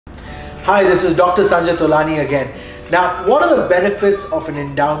Hi, this is Dr. Sanjay Tolani again. Now, what are the benefits of an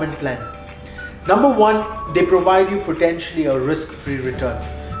endowment plan? Number one, they provide you potentially a risk-free return.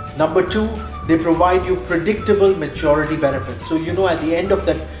 Number two, they provide you predictable maturity benefits. So you know at the end of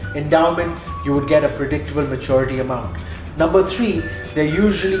that endowment, you would get a predictable maturity amount. Number three, they're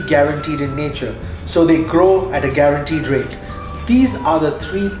usually guaranteed in nature. So they grow at a guaranteed rate. These are the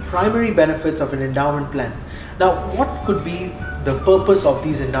three primary benefits of an endowment plan. Now, what could be the purpose of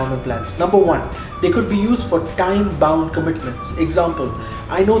these endowment plans? Number one, they could be used for time-bound commitments. Example,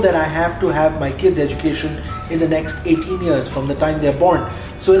 I know that I have to have my kids' education in the next 18 years from the time they're born.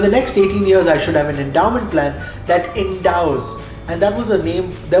 So in the next 18 years, I should have an endowment plan that endows. And that was the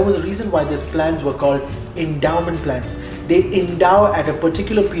name, that was the reason why these plans were called endowment plans. They endow at a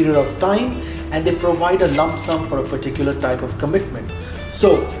particular period of time and they provide a lump sum for a particular type of commitment.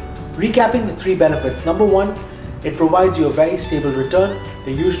 So, recapping the three benefits. Number one, it provides you a very stable return.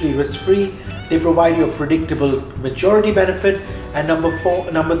 They're usually risk-free. They provide you a predictable maturity benefit. And number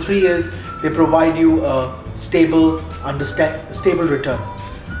three is they provide you a stable return.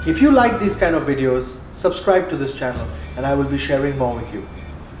 If you like these kind of videos, subscribe to this channel and I will be sharing more with you.